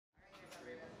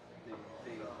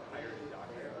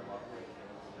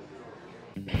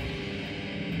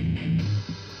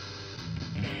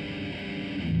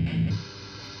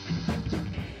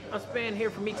fan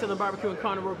here from Meat Southern BBQ and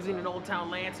Carnivore Cuisine in Old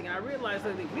Town Lansing, and I realized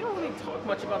that we don't really talk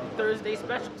much about the Thursday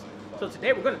specials. So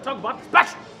today we're going to talk about the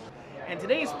special. And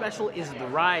today's special is the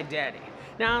Rye Daddy.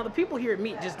 Now, the people here at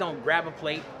Meat just don't grab a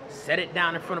plate, set it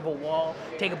down in front of a wall,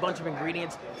 take a bunch of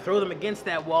ingredients, throw them against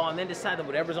that wall, and then decide that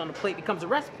whatever's on the plate becomes a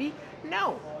recipe.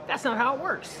 No, that's not how it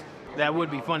works. That would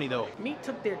be funny though. Meat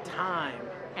took their time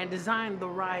and designed the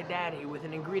Rye Daddy with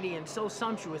an ingredient so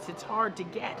sumptuous it's hard to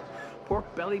get.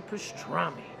 Pork belly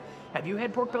pastrami. Have you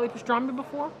had pork belly pastrami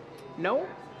before? No? Well,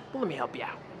 let me help you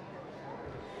out.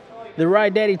 The Rye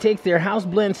Daddy takes their house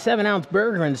blend 7-ounce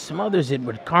burger and smothers it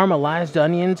with caramelized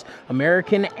onions,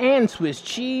 American and Swiss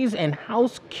cheese, and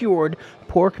house-cured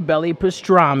pork belly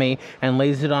pastrami, and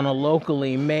lays it on a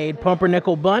locally made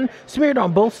pumpernickel bun smeared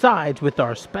on both sides with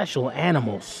our special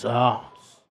animal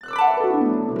sauce.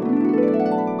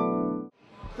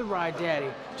 The Rye Daddy,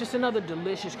 just another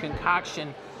delicious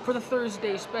concoction for the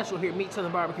Thursday special here at Meat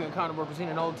Southern BBQ and Carnivore Cuisine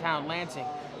in Old Town Lansing.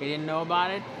 You didn't know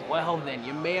about it? Well then,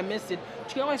 you may have missed it. But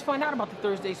you can always find out about the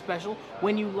Thursday special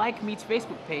when you like Meat's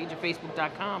Facebook page at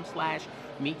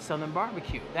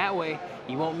facebook.com/MeatSouthernBarbecue. That way,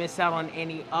 you won't miss out on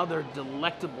any other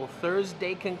delectable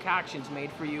Thursday concoctions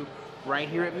made for you right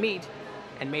here at Meat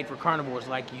and made for carnivores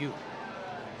like you.